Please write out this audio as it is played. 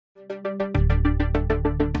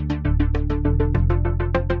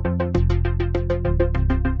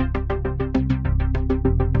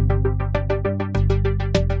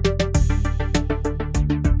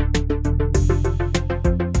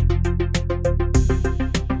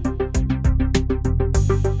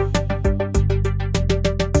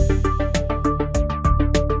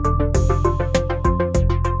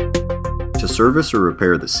To service or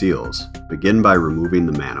repair the seals, begin by removing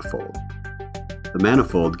the manifold. The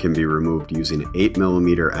manifold can be removed using an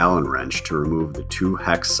 8mm Allen wrench to remove the 2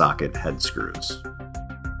 hex socket head screws.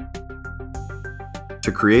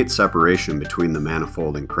 To create separation between the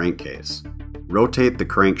manifold and crankcase, rotate the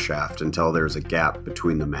crankshaft until there is a gap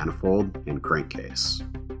between the manifold and crankcase.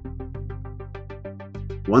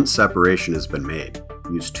 Once separation has been made,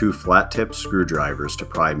 use 2 flat-tip screwdrivers to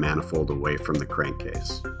pry manifold away from the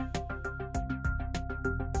crankcase.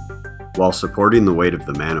 While supporting the weight of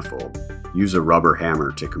the manifold, use a rubber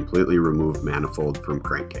hammer to completely remove manifold from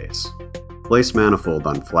crankcase. Place manifold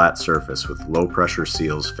on flat surface with low-pressure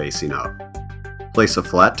seals facing up. Place a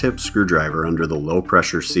flat-tip screwdriver under the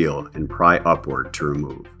low-pressure seal and pry upward to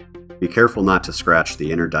remove. Be careful not to scratch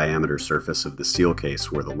the inner diameter surface of the seal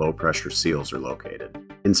case where the low-pressure seals are located.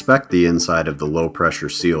 Inspect the inside of the low-pressure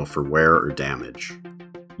seal for wear or damage.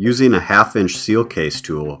 Using a 1/2-inch seal case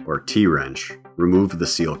tool or T-wrench, remove the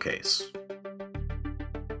seal case.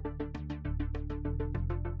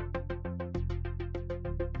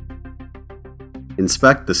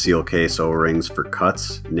 Inspect the seal case O-rings for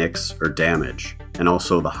cuts, nicks, or damage, and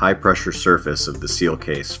also the high-pressure surface of the seal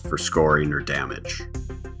case for scoring or damage.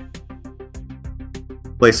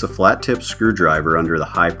 Place a flat-tip screwdriver under the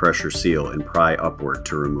high-pressure seal and pry upward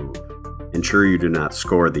to remove. Ensure you do not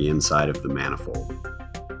score the inside of the manifold.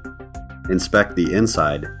 Inspect the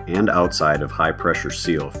inside and outside of high-pressure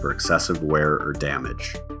seal for excessive wear or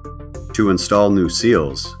damage. To install new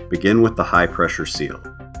seals, begin with the high-pressure seal.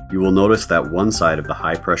 You will notice that one side of the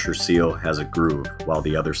high-pressure seal has a groove while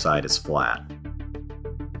the other side is flat.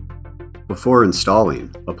 Before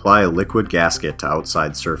installing, apply a liquid gasket to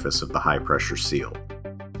outside surface of the high-pressure seal.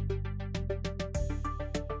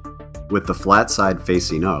 With the flat side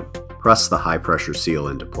facing up, press the high-pressure seal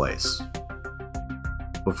into place.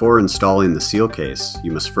 Before installing the seal case,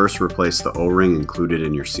 you must first replace the O-ring included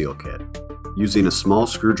in your seal kit. Using a small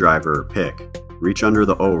screwdriver or pick, reach under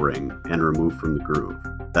the O-ring and remove from the groove.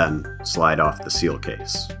 Then, slide off the seal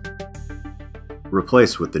case.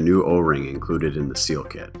 Replace with the new O-ring included in the seal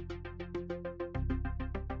kit.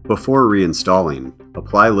 Before reinstalling,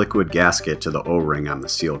 apply liquid gasket to the O-ring on the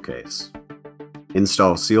seal case.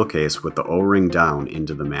 Install seal case with the O-ring down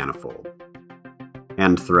into the manifold.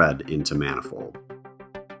 And thread into manifold.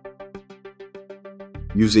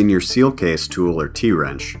 Using your seal case tool or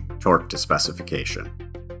T-wrench, torque to specification.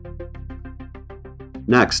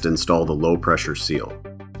 Next, install the low-pressure seal.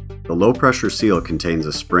 The low-pressure seal contains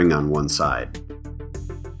a spring on one side.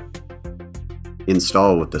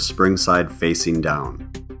 Install with the spring side facing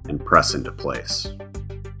down and press into place.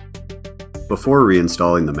 Before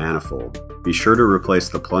reinstalling the manifold, be sure to replace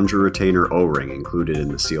the plunger retainer O-ring included in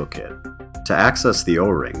the seal kit. To access the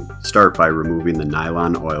O-ring, start by removing the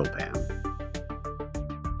nylon oil pan.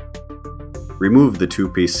 Remove the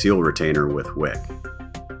 2-piece seal retainer with wick.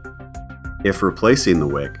 If replacing the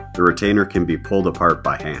wick, the retainer can be pulled apart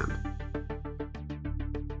by hand.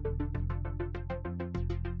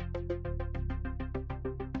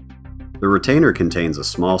 The retainer contains a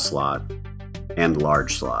small slot and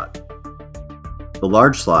large slot. The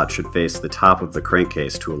large slot should face the top of the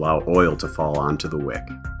crankcase to allow oil to fall onto the wick.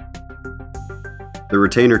 The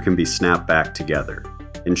retainer can be snapped back together.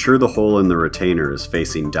 Ensure the hole in the retainer is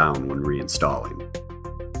facing down when reinstalling.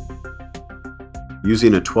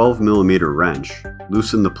 Using a 12mm wrench,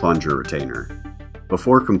 loosen the plunger retainer.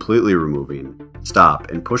 Before completely removing,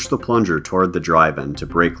 stop and push the plunger toward the drive end to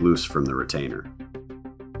break loose from the retainer.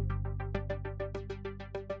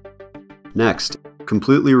 Next,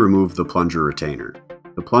 completely remove the plunger retainer.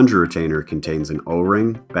 The plunger retainer contains an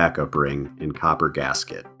O-ring, backup ring, and copper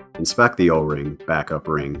gasket. Inspect the O-ring, backup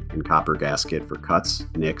ring, and copper gasket for cuts,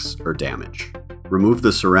 nicks, or damage. Remove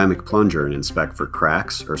the ceramic plunger and inspect for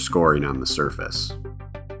cracks or scoring on the surface.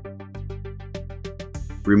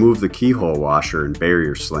 Remove the keyhole washer and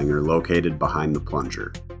barrier slinger located behind the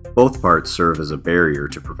plunger. Both parts serve as a barrier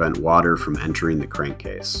to prevent water from entering the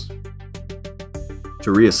crankcase.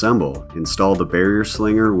 To reassemble, install the barrier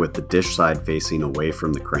slinger with the dish side facing away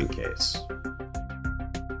from the crankcase.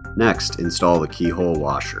 Next, install the keyhole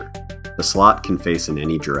washer. The slot can face in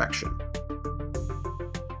any direction.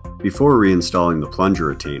 Before reinstalling the plunger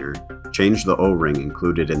retainer, change the O-ring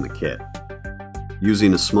included in the kit.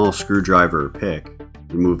 Using a small screwdriver or pick,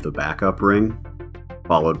 remove the backup ring,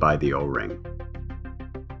 followed by the O-ring.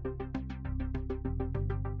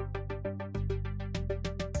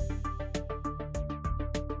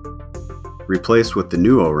 Replace with the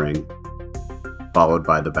new O-ring, followed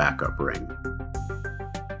by the backup ring.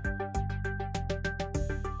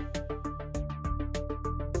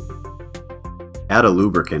 Add a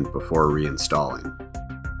lubricant before reinstalling.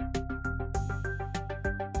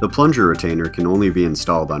 The plunger retainer can only be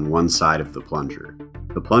installed on one side of the plunger.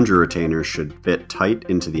 The plunger retainer should fit tight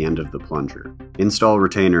into the end of the plunger. Install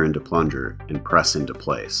retainer into plunger and press into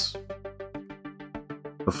place.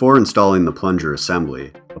 Before installing the plunger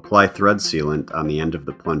assembly, apply thread sealant on the end of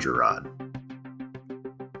the plunger rod.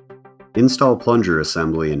 Install plunger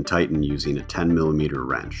assembly and tighten using a 10mm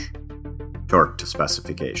wrench. Torque to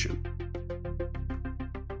specification.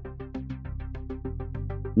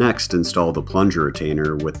 Next, install the plunger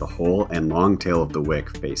retainer with the hole and long tail of the wick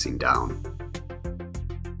facing down.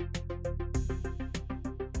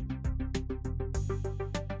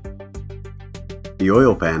 The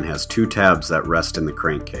oil pan has two tabs that rest in the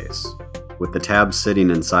crankcase. With the tabs sitting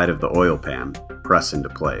inside of the oil pan, press into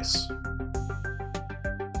place.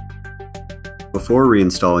 Before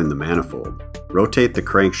reinstalling the manifold, rotate the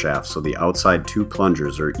crankshaft so the outside two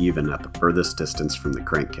plungers are even at the furthest distance from the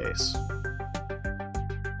crankcase.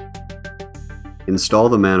 Install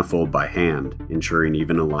the manifold by hand, ensuring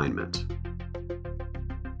even alignment.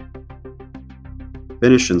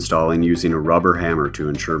 Finish installing using a rubber hammer to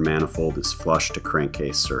ensure manifold is flush to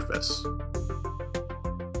crankcase surface.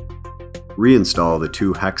 Reinstall the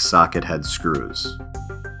two hex socket head screws.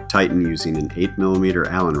 Tighten using an 8mm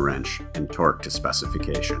Allen wrench and torque to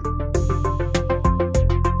specification.